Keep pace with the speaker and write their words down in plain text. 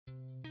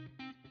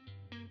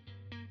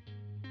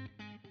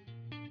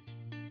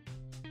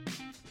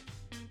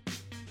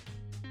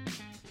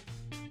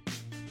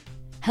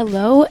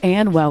Hello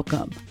and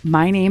welcome.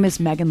 My name is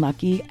Megan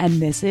Lucky,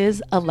 and this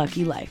is A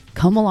Lucky Life.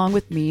 Come along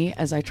with me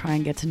as I try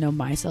and get to know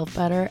myself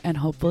better and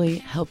hopefully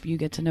help you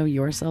get to know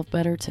yourself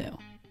better too.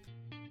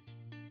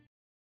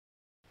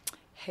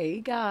 Hey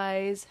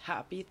guys,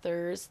 happy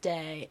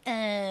Thursday.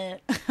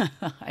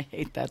 I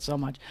hate that so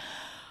much.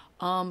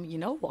 You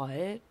know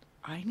what?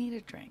 I need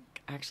a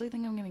drink. I actually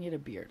think I'm gonna get a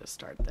beer to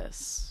start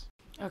this.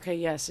 Okay,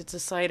 yes, it's a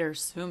cider.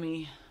 Sue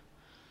me.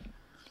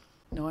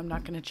 No, I'm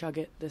not gonna chug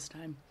it this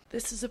time.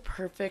 This is a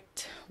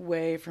perfect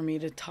way for me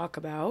to talk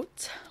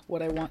about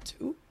what I want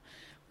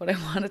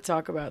to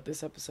talk about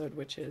this episode,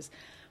 which is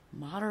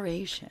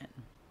moderation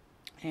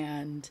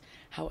and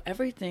how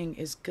everything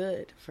is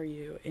good for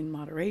you in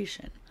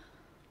moderation,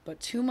 but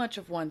too much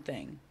of one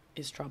thing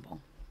is trouble.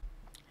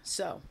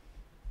 So,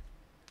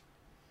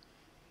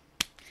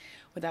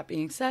 with that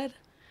being said,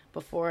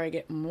 before I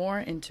get more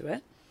into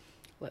it,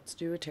 let's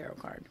do a tarot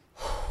card.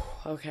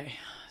 Okay,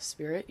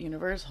 Spirit,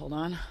 Universe, hold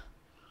on.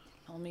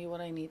 Tell me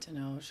what I need to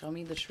know. Show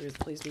me the truth.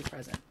 Please be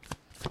present.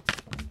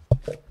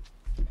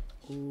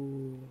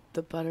 Ooh,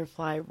 the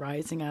butterfly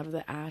rising out of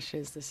the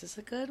ashes. This is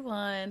a good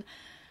one.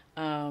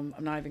 I'm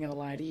not even going to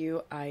lie to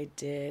you. I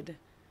did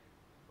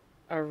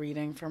a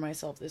reading for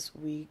myself this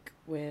week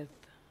with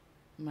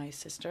my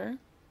sister.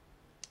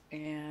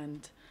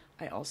 And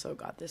I also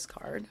got this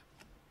card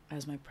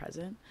as my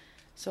present.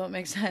 So it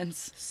makes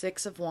sense.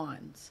 6 of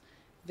Wands.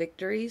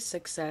 Victory,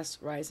 success,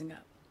 rising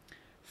up.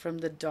 From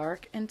the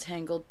dark and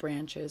tangled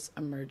branches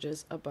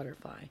emerges a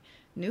butterfly.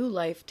 New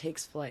life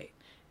takes flight.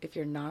 If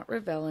you're not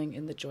reveling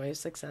in the joy of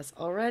success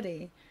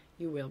already,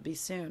 you will be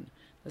soon.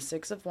 The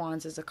 6 of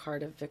Wands is a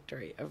card of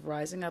victory, of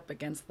rising up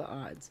against the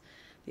odds.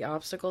 The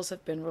obstacles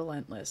have been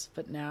relentless,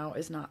 but now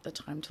is not the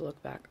time to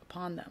look back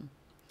upon them.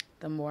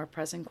 The more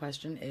pressing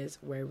question is,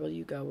 where will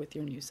you go with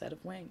your new set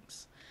of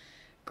wings?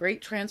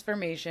 Great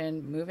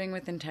transformation, moving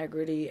with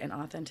integrity and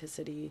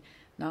authenticity,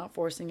 not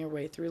forcing your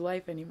way through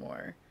life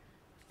anymore.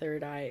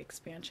 Third eye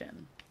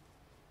expansion.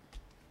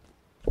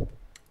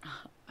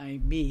 I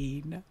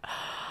mean,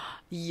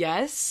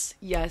 yes.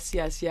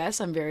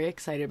 I'm very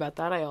excited about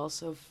that. I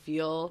also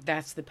feel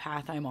that's the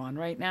path I'm on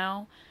right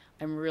now.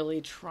 I'm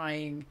really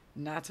trying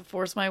not to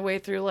force my way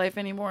through life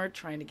anymore,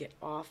 trying to get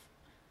off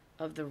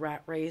of the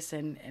rat race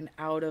and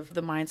out of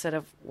the mindset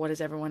of what is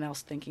everyone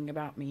else thinking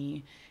about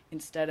me,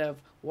 instead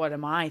of what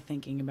am I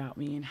thinking about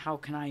me and how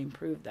can I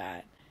improve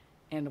that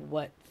and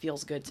what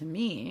feels good to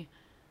me,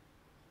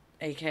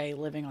 aka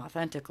living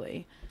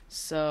authentically.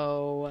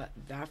 So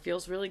that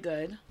feels really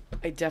good.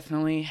 I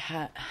definitely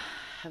have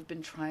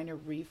been trying to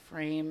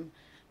reframe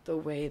the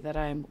way that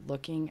I'm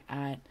looking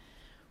at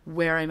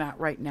where I'm at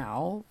right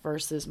now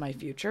versus my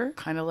future.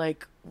 Kind of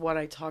like what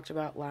I talked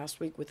about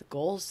last week with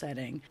goal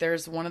setting.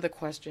 There's one of the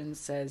questions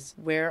says,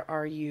 where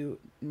are you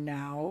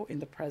now in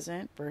the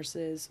present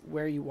versus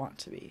where you want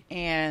to be?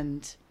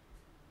 And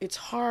it's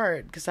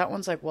hard because that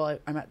one's like, well,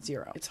 I'm at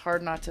 0. It's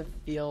hard not to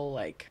feel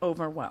like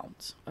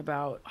overwhelmed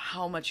about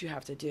how much you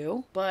have to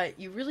do, but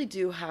you really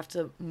do have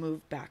to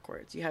move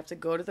backwards. You have to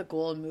go to the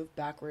goal and move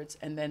backwards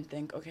and then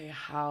think, okay,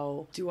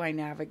 how do I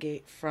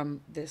navigate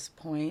from this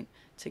point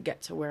to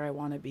get to where I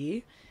want to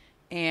be?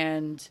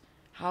 And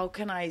how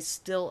can I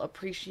still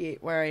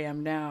appreciate where I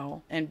am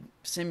now and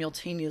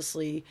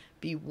simultaneously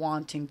be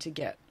wanting to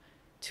get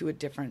to a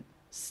different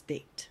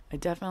state? I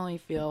definitely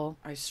feel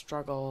I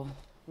struggle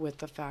with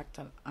the fact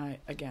that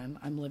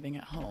I'm living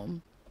at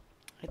home.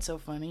 It's so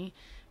funny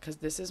because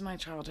this is my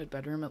childhood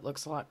bedroom. It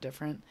looks a lot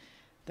different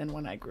than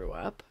when I grew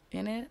up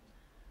in it.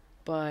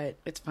 But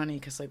it's funny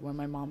because like when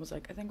my mom was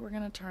like, I think we're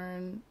going to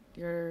turn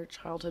your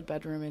childhood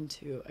bedroom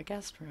into a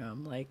guest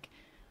room. Like,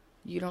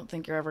 you don't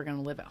think you're ever going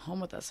to live at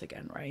home with us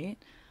again, right?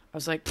 I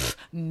was like,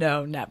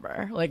 no,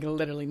 never. Like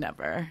literally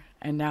never.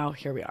 And now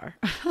here we are.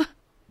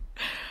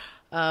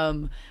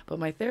 But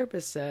my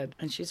therapist said,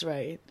 and she's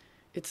right,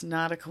 it's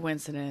not a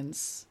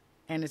coincidence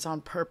and it's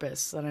on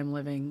purpose that I'm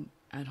living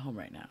at home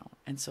right now.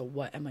 And so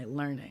what am I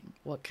learning?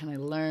 What can I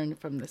learn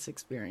from this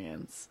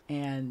experience?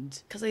 And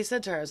because I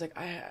said to her,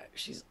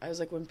 I was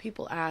like, when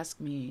people ask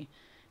me,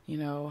 you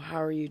know,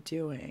 how are you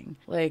doing?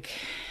 Like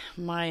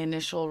my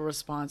initial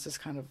response is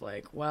kind of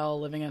like, well,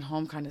 living at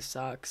home kind of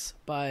sucks,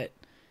 but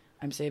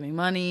I'm saving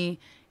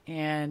money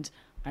and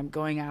I'm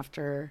going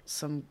after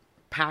some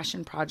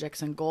passion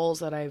projects and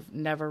goals that I've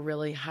never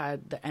really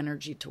had the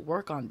energy to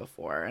work on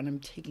before, and I'm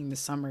taking the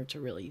summer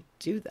to really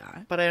do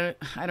that. But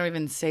I don't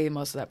even say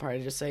most of that part.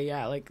 I just say,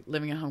 yeah, like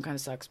living at home kind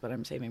of sucks, but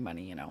I'm saving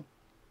money, you know,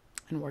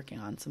 and working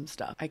on some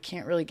stuff. I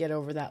can't really get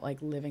over that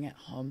like living at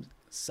home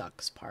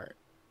sucks part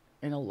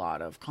in a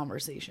lot of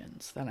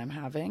conversations that I'm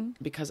having,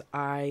 because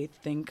I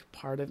think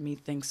part of me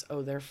thinks,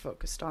 oh, they're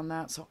focused on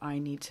that, so I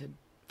need to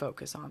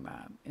focus on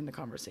that in the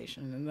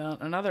conversation. And then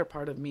another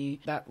part of me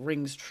that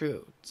rings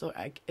true. So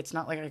it's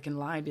not like I can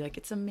lie and be like,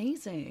 it's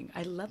amazing,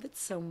 I love it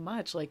so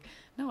much. Like,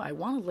 no, I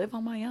want to live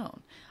on my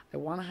own. I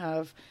want to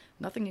have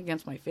nothing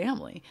against my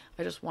family.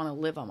 I just want to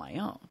live on my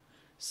own.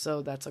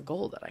 So that's a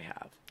goal that I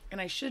have. And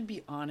I should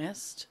be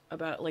honest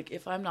about, like,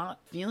 if I'm not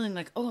feeling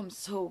like, oh,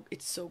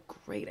 it's so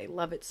great, I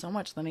love it so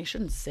much, then I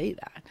shouldn't say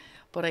that.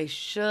 But I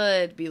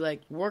should be,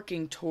 like,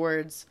 working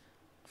towards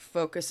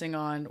focusing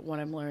on what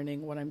I'm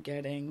learning, what I'm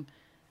getting,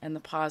 and the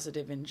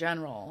positive in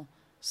general,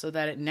 so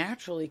that it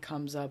naturally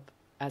comes up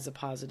as a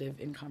positive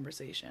in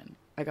conversation.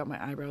 I got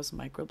my eyebrows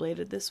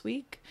microbladed this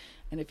week.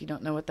 And if you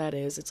don't know what that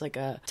is, it's like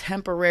a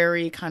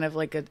temporary kind of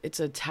like it's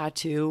a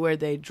tattoo where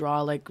they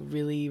draw like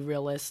really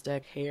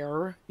realistic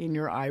hair in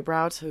your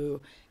eyebrow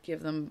to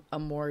give them a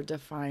more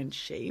defined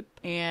shape.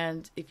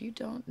 And if you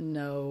don't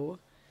know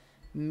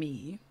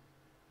me,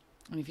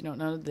 and if you don't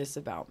know this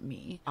about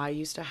me, I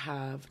used to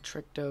have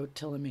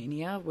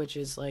Trichotillomania, which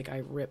is like I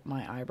rip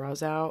my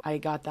eyebrows out. I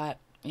got that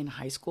in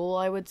high school,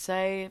 I would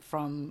say,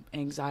 from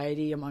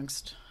anxiety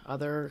amongst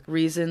other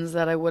reasons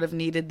that I would have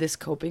needed this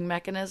coping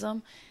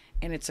mechanism.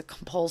 And it's a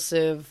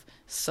compulsive,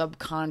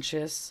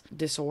 subconscious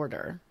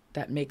disorder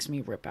that makes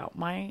me rip out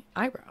my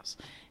eyebrows.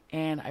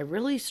 And I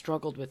really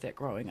struggled with it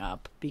growing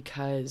up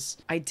because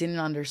I didn't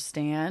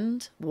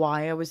understand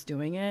why I was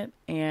doing it.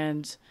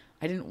 And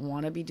I didn't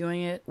want to be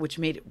doing it, which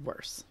made it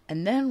worse.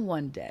 And then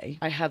one day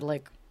I had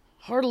like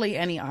hardly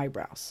any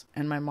eyebrows.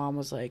 And my mom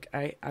was like,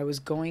 I was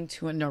going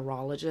to a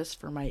neurologist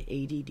for my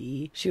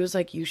ADD. She was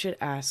like, you should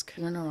ask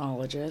your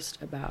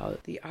neurologist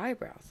about the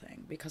eyebrow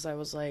thing. Because I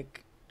was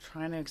like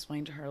trying to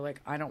explain to her,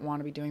 like, I don't want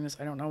to be doing this.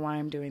 I don't know why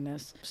I'm doing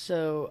this.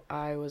 So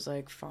I was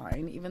like,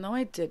 fine. Even though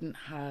I didn't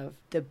have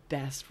the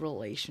best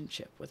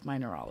relationship with my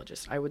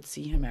neurologist, I would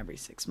see him every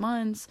 6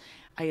 months.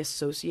 I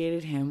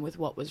associated him with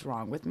what was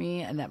wrong with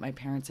me and that my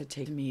parents had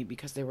taken me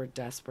because they were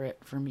desperate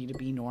for me to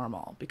be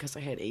normal because I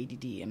had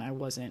ADD and I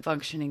wasn't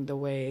functioning the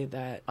way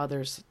that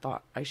others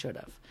thought I should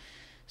have.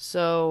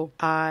 So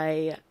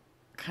I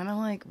kind of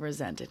like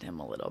resented him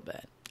a little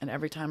bit. And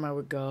every time I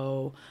would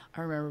go, I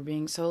remember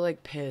being so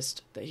like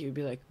pissed that he would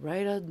be like,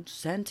 write a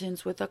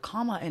sentence with a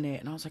comma in it.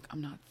 And I was like,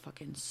 I'm not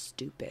fucking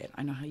stupid.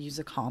 I know how to use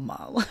a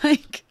comma.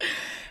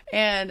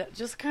 And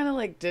just kind of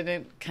like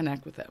didn't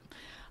connect with him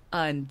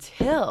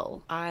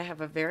until I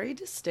have a very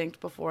distinct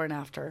before and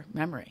after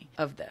memory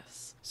of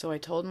this. So I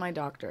told my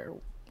doctor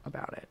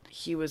about it.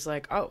 He was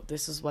like, oh,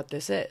 this is what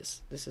this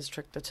is. This is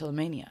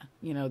trichotillomania.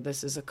 You know,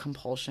 this is a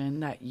compulsion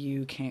that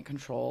you can't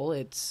control.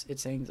 It's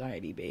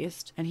anxiety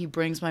based. And he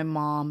brings my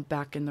mom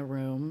back in the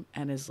room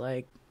and is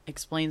like,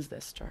 explains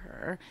this to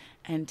her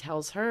and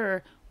tells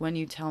her, when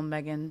you tell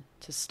Megan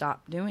to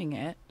stop doing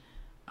it,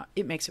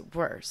 it makes it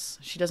worse.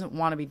 She doesn't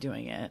want to be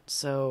doing it.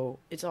 So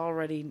it's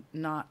already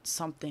not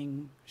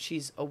something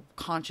she's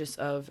conscious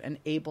of and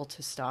able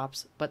to stop.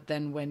 But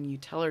then when you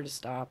tell her to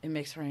stop, it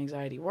makes her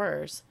anxiety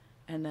worse.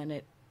 And then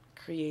it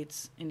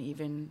creates an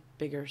even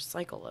bigger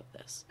cycle of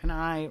this. And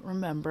I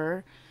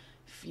remember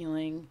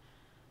feeling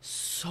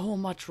so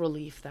much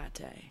relief that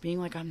day. Being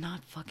like, I'm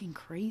not fucking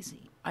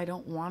crazy. I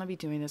don't want to be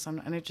doing this.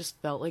 And it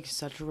just felt like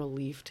such a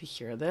relief to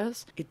hear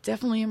this. It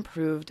definitely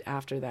improved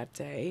after that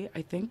day.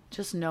 I think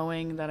just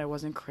knowing that I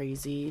wasn't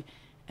crazy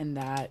and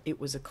that it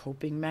was a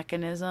coping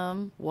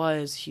mechanism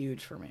was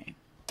huge for me.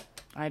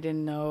 I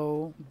didn't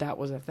know that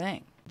was a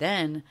thing.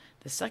 Then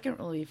the second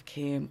relief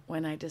came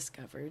when I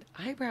discovered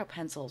eyebrow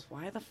pencils.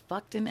 Why the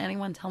fuck didn't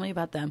anyone tell me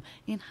about them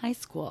in high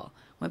school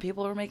when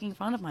people were making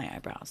fun of my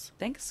eyebrows?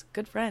 Thanks,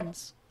 good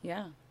friends.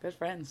 Yeah, good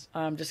friends.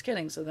 Just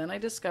kidding. So then I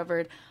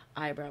discovered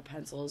eyebrow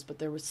pencils, but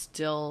there was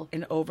still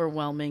an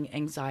overwhelming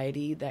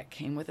anxiety that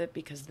came with it,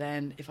 because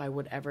then if I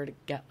would ever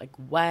get like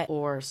wet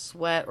or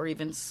sweat or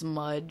even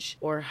smudge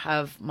or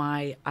have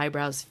my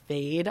eyebrows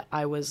fade,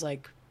 I was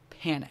like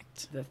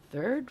panicked. The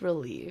third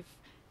relief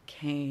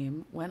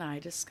came when I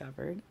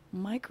discovered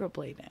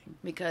microblading,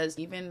 because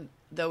even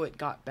though it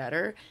got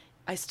better,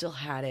 I still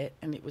had it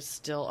and it was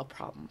still a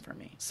problem for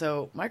me.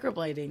 So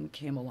microblading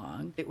came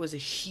along. It was a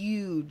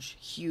huge,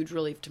 huge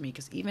relief to me,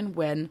 because even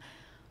when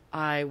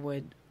I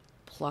would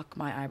pluck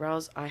my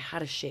eyebrows, I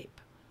had a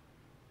shape.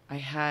 I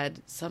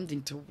had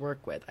something to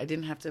work with. I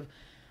didn't have to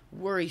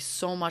worry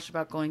so much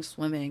about going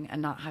swimming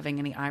and not having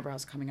any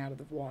eyebrows coming out of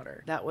the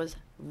water. That was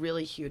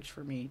really huge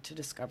for me to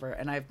discover,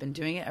 and I've been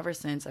doing it ever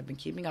since. I've been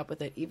keeping up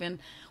with it, even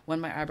when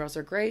my eyebrows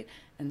are great,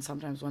 and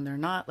sometimes when they're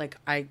not. Like,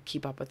 I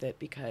keep up with it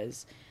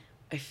because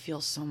I feel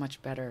so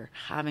much better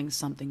having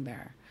something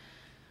there.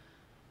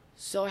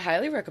 So I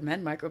highly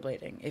recommend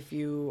microblading.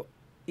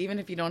 Even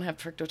if you don't have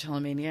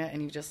trichotillomania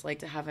and you just like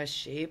to have a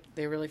shape,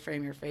 they really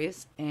frame your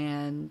face,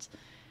 and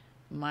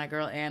my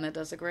girl Anna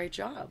does a great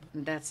job.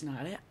 That's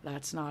not it.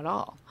 That's not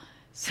all.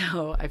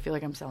 So I feel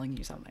like I'm selling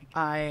you something.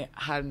 I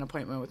had an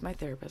appointment with my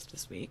therapist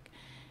this week,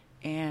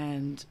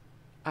 and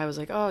I was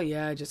like, oh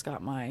yeah, I just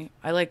got I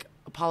like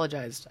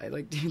apologized. I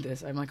like do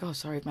this. I'm like, oh,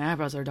 sorry if my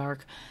eyebrows are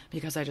dark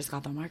because I just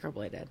got them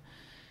microbladed.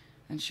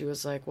 And she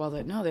was like, well,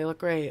 no, they look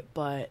great,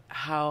 but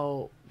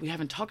we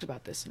haven't talked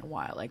about this in a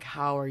while. Like,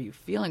 how are you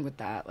feeling with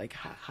that? Like,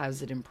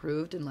 has it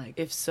improved? And like,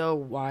 if so,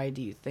 why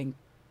do you think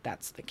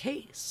that's the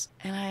case?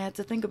 And I had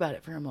to think about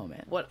it for a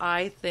moment. What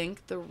I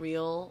think the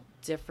real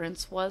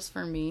difference was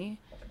for me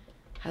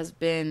has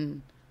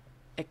been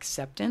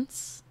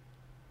acceptance,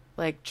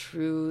 like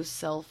true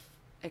self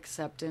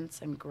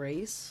acceptance and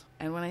grace.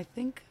 And when I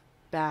think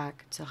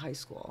back to high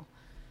school,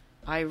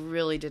 I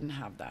really didn't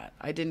have that.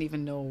 I didn't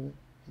even know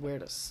where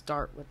to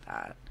start with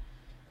that.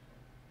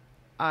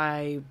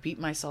 I beat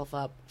myself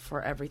up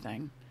for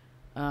everything.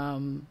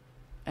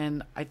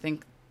 And I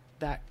think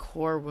that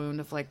core wound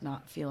of like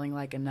not feeling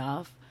like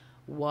enough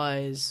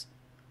was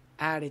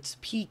at its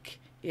peak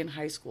in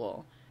high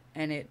school,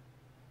 and it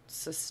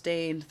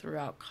sustained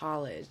throughout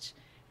college,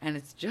 and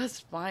it's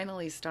just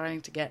finally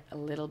starting to get a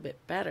little bit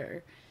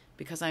better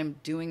because I'm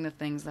doing the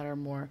things that are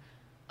more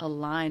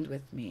aligned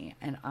with me,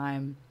 and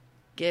I'm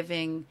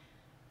giving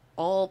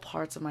all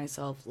parts of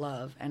myself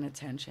love and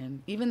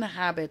attention. Even the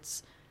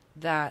habits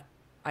that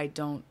I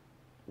don't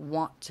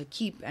want to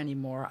keep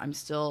anymore, I'm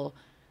still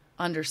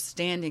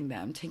understanding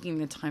them, taking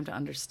the time to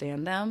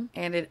understand them.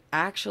 And it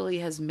actually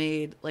has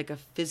made like a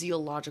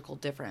physiological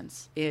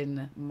difference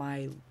in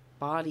my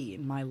body,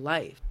 in my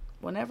life.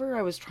 Whenever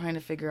I was trying to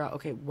figure out,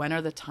 okay, when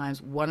are the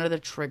times, what are the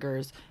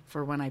triggers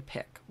for when I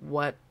pick?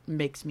 What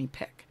makes me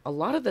pick? A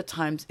lot of the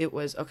times it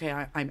was,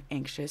 okay, I'm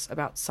anxious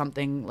about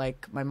something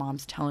like my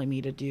mom's telling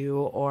me to do,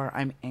 or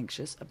I'm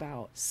anxious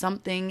about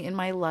something in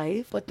my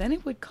life. But then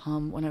it would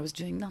come when I was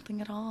doing nothing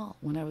at all,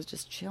 when I was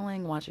just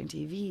chilling, watching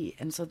TV.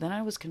 And so then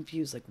I was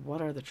confused, like,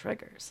 what are the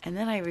triggers? And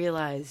then I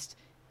realized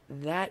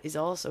that is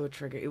also a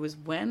trigger. It was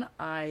when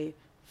I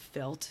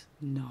felt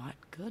not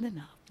good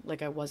enough.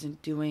 Like I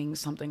wasn't doing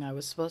something I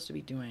was supposed to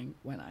be doing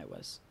when I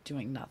was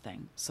doing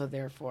nothing. So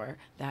therefore,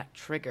 that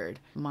triggered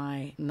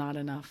my not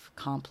enough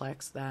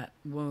complex, that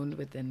wound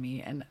within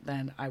me, and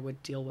then I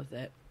would deal with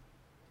it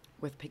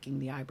with picking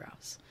the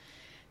eyebrows.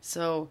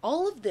 So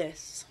all of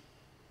this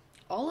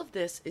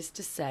is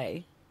to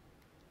say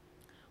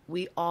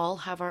we all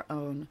have our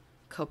own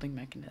coping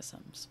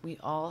mechanisms. We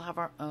all have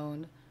our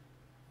own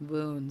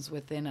wounds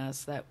within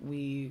us that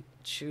we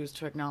choose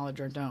to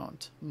acknowledge or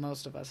don't.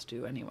 Most of us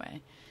do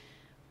anyway.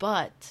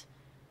 But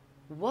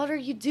what are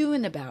you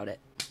doing about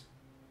it?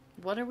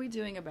 What are we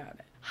doing about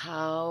it?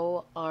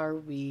 How are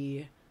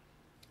we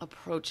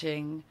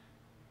approaching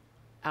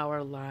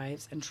our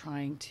lives and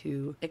trying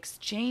to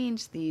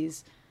exchange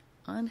these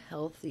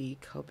unhealthy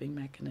coping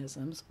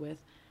mechanisms with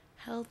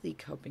healthy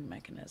coping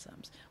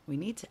mechanisms? We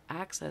need to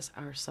access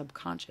our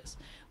subconscious,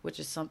 which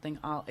is something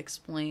I'll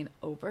explain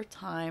over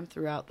time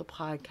throughout the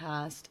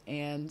podcast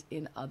and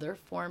in other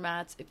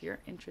formats. If you're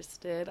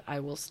interested,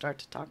 I will start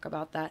to talk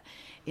about that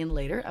in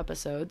later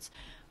episodes.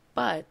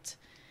 But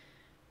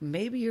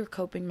maybe your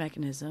coping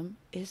mechanism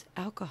is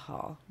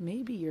alcohol.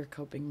 Maybe your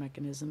coping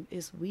mechanism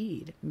is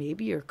weed.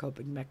 Maybe your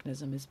coping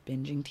mechanism is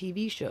binging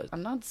TV shows.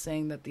 I'm not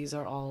saying that these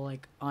are all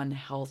like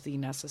unhealthy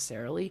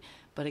necessarily,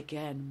 but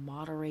again,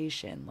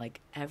 moderation. Like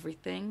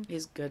everything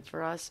is good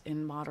for us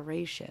in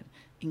moderation,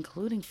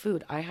 including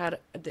food.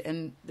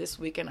 And this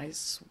weekend,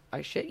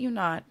 I shit you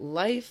not,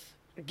 life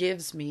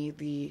gives me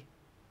the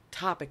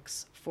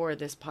topics for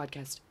this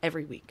podcast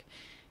every week.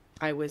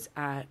 I was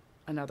at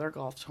another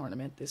golf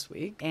tournament this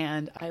week,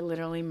 and I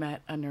literally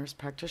met a nurse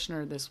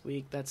practitioner this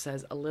week that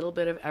says a little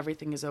bit of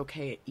everything is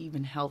okay,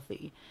 even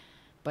healthy,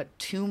 but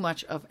too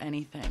much of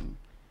anything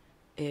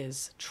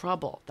is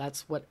trouble.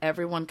 That's what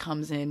everyone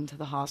comes into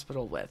the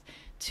hospital with.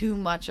 Too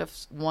much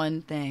of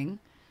one thing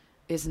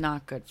is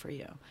not good for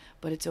you,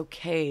 but it's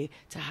okay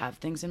to have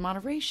things in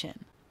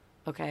moderation.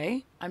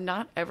 Okay? I'm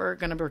not ever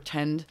going to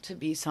pretend to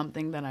be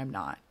something that I'm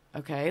not.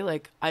 Okay?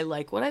 Like, I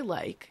like what I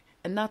like,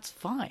 and that's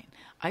fine.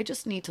 I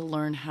just need to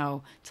learn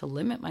how to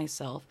limit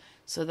myself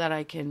so that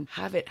I can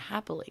have it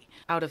happily,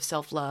 out of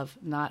self-love,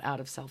 not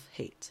out of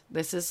self-hate.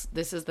 This is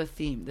the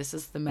theme. This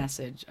is the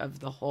message of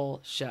the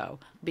whole show.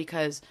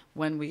 Because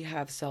when we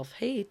have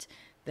self-hate,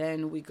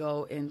 then we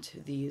go into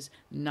these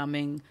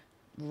numbing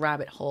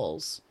rabbit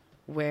holes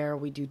where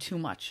we do too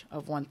much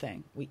of one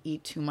thing. We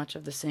eat too much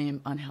of the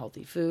same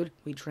unhealthy food.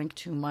 We drink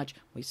too much.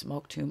 We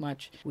smoke too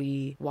much.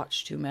 We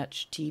watch too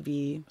much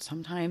TV.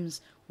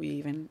 Sometimes we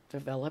even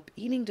develop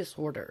eating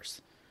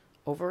disorders,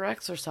 over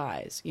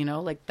exercise,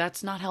 like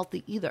that's not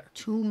healthy either.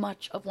 Too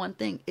much of one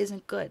thing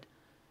isn't good.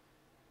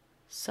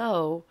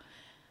 So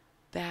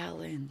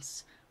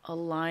balance,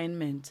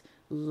 alignment,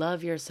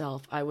 love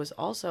yourself.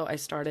 I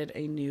started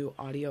a new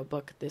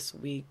audiobook this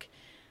week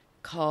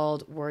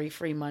called Worry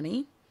Free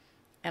Money,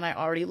 and I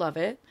already love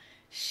it.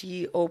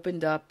 She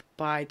opened up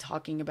by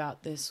talking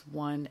about this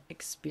one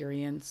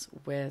experience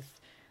with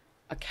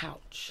a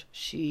couch.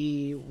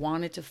 She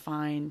wanted to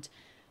find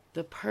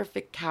the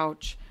perfect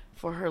couch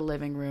for her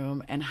living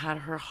room and had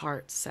her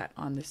heart set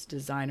on this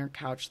designer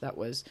couch that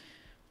was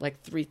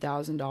like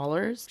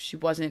 $3,000. She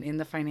wasn't in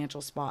the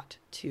financial spot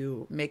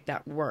to make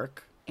that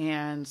work.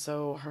 And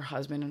so her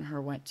husband and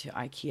her went to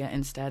IKEA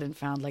instead and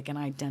found like an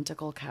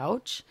identical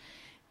couch.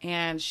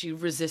 And she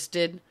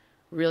resisted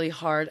really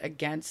hard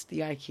against the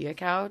IKEA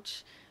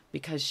couch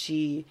because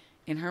she,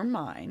 in her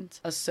mind,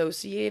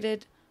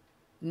 associated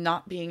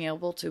not being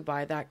able to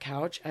buy that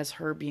couch as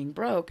her being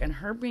broke, and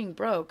her being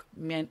broke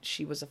meant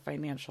she was a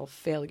financial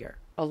failure.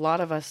 A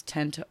lot of us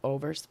tend to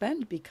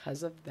overspend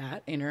because of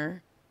that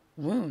inner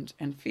wound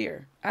and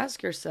fear.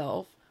 Ask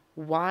yourself,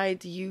 why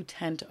do you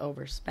tend to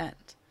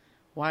overspend?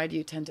 Why do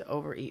you tend to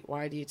overeat?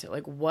 Why do you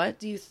like, what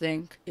do you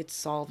think it's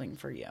solving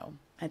for you?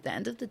 At the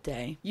end of the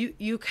day,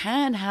 you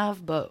can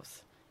have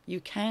both. You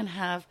can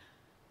have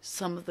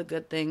some of the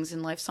good things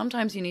in life.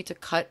 Sometimes you need to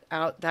cut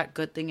out that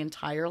good thing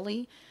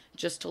entirely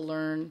just to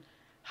learn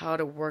how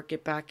to work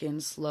it back in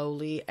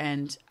slowly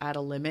and at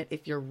a limit.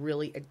 If you're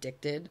really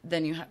addicted,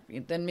 then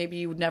maybe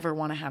you would never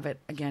want to have it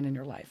again in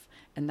your life,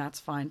 and that's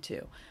fine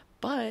too.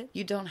 But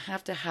you don't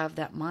have to have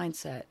that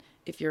mindset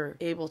if you're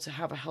able to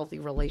have a healthy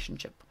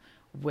relationship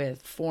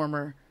with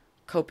former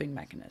coping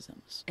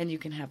mechanisms, and you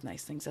can have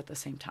nice things at the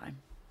same time.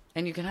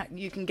 And you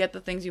can get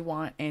the things you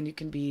want, and you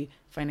can be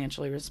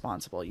financially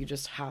responsible. You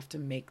just have to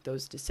make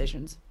those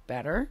decisions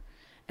better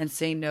and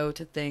say no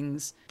to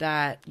things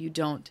that you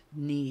don't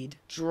need.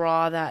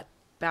 Draw that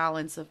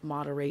balance of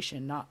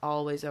moderation, not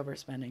always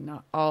overspending,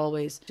 not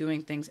always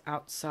doing things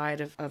outside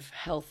of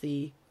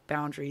healthy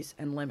boundaries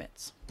and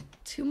limits.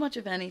 Too much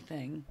of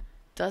anything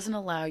doesn't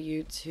allow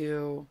you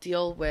to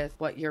deal with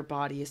what your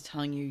body is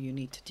telling you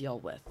need to deal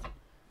with.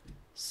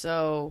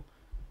 So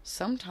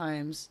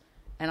sometimes,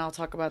 and I'll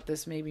talk about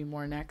this maybe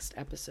more next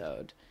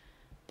episode,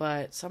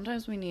 but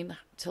sometimes we need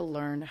to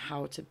learn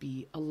how to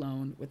be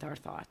alone with our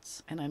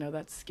thoughts. And I know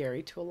that's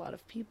scary to a lot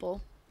of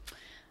people.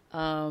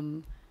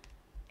 And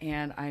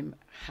I'm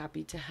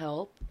happy to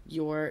help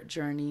your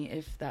journey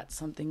if that's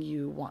something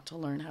you want to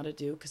learn how to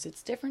do, because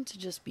it's different to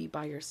just be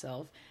by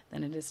yourself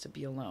than it is to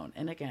be alone.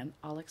 And again,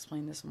 I'll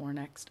explain this more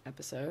next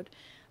episode.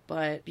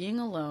 But being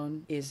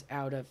alone is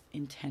out of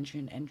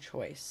intention and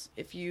choice.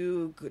 If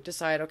you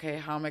decide, okay,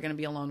 how am I going to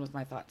be alone with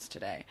my thoughts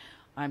today?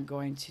 I'm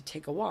going to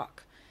take a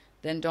walk.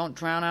 Then don't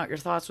drown out your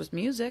thoughts with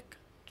music.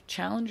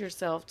 Challenge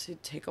yourself to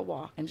take a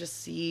walk and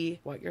just see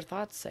what your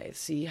thoughts say.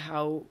 See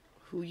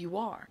who you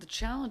are. The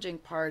challenging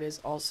part is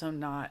also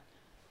not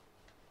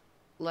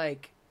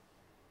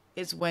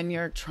is when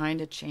you're trying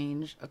to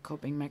change a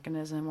coping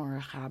mechanism or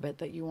a habit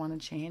that you want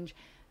to change,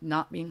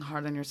 not being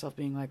hard on yourself,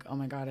 being like, oh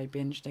my God, I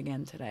binged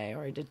again today,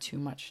 or I did too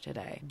much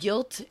today.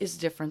 Guilt is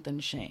different than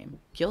shame.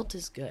 Guilt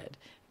is good.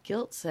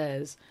 Guilt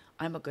says,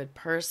 I'm a good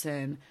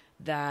person,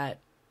 that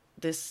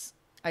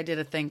I did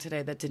a thing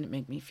today that didn't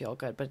make me feel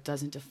good, but it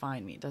doesn't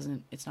define me.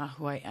 It's not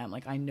who I am.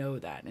 Like, I know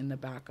that in the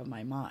back of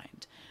my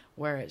mind.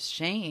 Whereas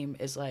shame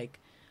is like,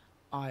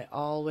 I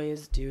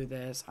always do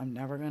this. I'm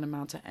never going to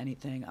amount to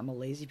anything. I'm a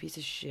lazy piece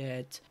of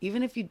shit.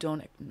 Even if you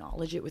don't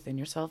acknowledge it within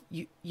yourself,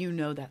 you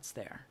know that's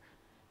there.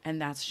 And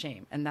that's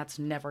shame. And that's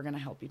never going to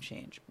help you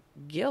change.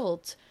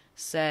 Guilt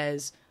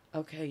says,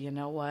 okay, you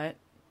know what?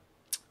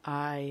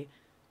 I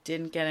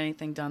didn't get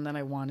anything done that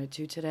I wanted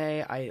to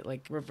today. I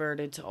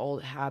reverted to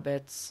old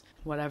habits,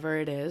 whatever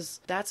it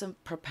is. That's a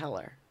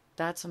propeller.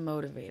 That's a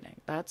motivating.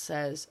 That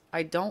says,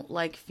 I don't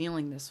like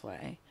feeling this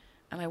way,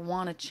 and I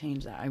want to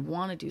change that. I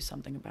want to do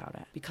something about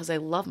it because I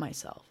love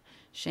myself.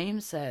 Shame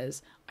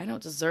says, I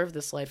don't deserve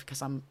this life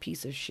because I'm a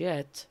piece of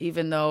shit,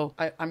 even though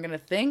I'm going to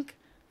think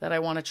that I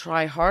want to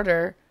try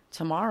harder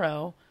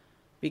tomorrow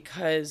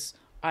because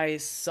I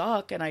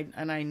suck and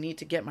I need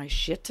to get my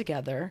shit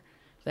together.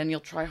 Then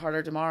you'll try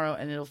harder tomorrow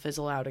and it'll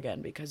fizzle out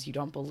again because you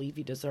don't believe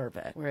you deserve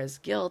it. Whereas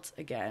guilt,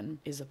 again,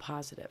 is a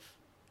positive.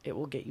 It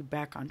will get you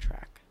back on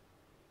track.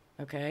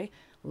 Okay?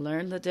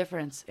 Learn the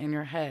difference in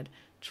your head.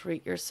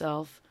 Treat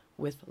yourself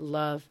with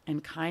love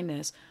and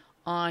kindness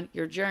on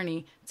your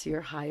journey to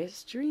your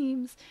highest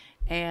dreams.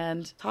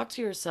 And talk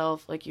to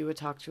yourself like you would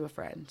talk to a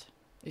friend.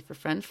 If your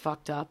friend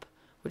fucked up,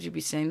 would you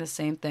be saying the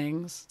same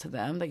things to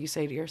them that you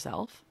say to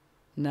yourself?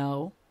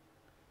 No.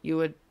 You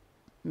would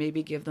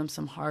maybe give them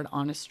some hard,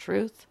 honest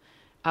truth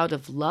out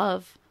of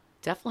love.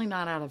 Definitely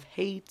not out of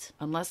hate,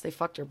 unless they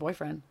fucked your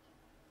boyfriend.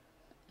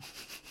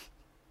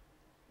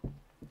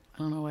 I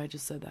don't know why I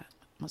just said that.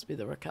 Must be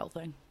the Raquel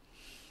thing.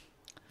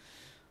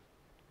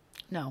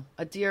 No,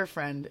 a dear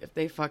friend, if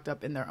they fucked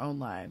up in their own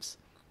lives,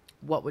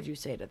 what would you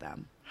say to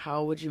them?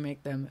 How would you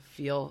make them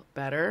feel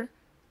better,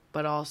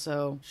 but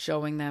also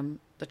showing them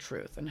the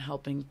truth and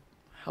helping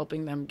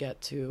them get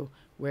to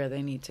where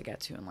they need to get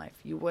to in life?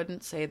 You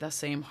wouldn't say the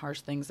same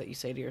harsh things that you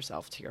say to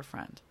yourself to your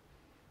friend.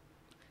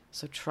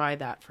 So try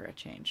that for a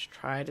change.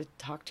 Try to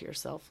talk to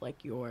yourself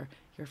like you're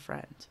your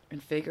friend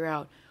and figure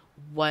out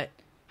what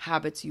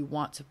habits you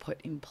want to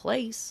put in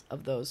place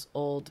of those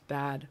old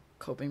bad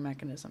coping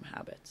mechanism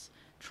habits.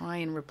 Try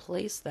and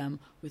replace them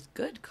with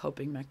good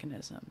coping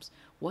mechanisms.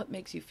 What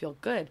makes you feel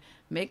good?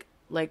 Make,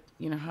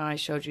 how I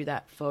showed you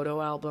that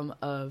photo album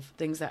of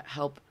things that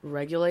help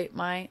regulate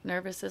my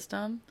nervous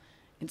system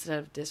instead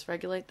of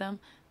dysregulate them.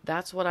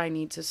 That's what I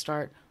need to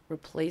start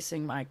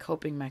replacing my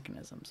coping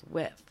mechanisms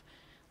with.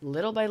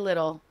 Little by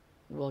little,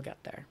 we'll get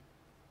there.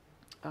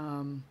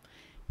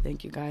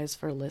 Thank you guys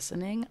for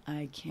listening.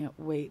 I can't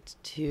wait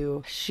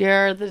to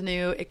share the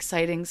new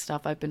exciting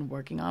stuff I've been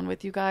working on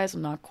with you guys.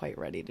 I'm not quite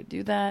ready to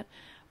do that,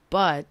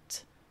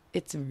 but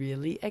it's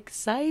really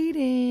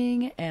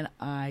exciting and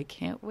I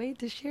can't wait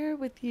to share it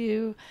with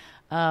you.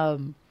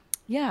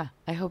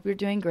 I hope you're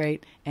doing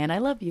great and I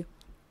love you.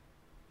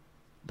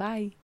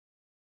 Bye.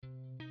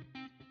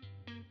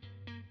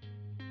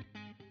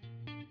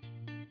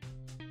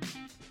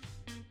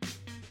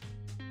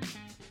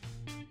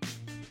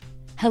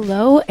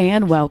 Hello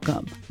and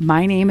welcome.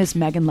 My name is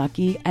Megan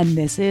Lucky, and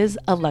this is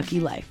A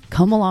Lucky Life.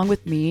 Come along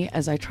with me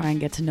as I try and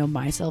get to know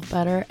myself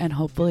better and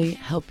hopefully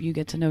help you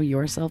get to know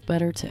yourself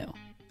better too.